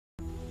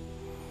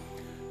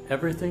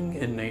Everything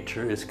in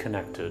nature is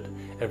connected.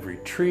 Every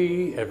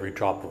tree, every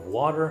drop of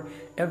water,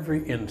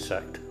 every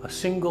insect, a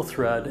single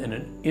thread in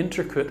an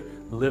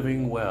intricate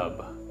living web.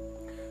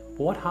 But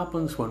what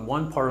happens when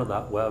one part of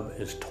that web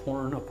is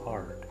torn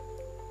apart?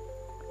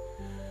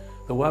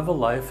 The web of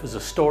life is a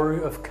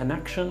story of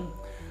connection,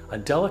 a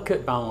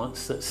delicate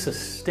balance that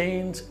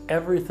sustains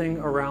everything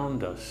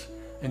around us,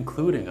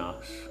 including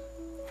us.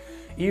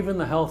 Even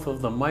the health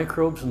of the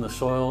microbes in the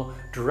soil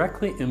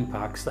directly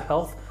impacts the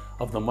health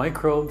of the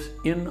microbes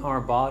in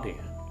our body,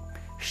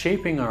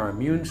 shaping our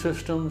immune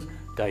systems,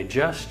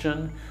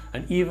 digestion,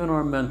 and even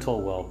our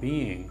mental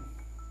well-being.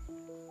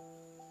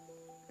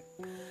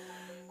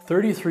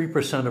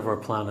 33% of our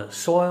planet's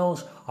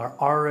soils are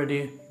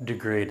already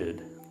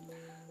degraded.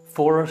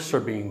 Forests are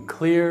being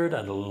cleared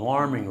at an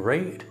alarming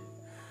rate.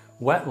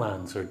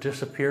 Wetlands are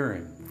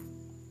disappearing.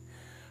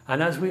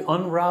 And as we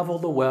unravel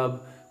the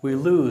web, we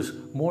lose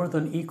more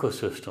than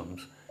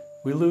ecosystems.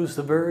 We lose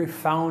the very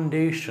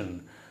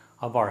foundation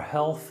of our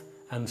health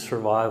and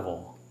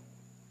survival.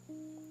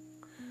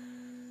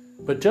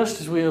 But just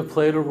as we have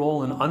played a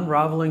role in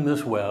unraveling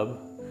this web,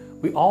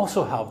 we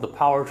also have the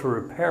power to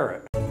repair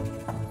it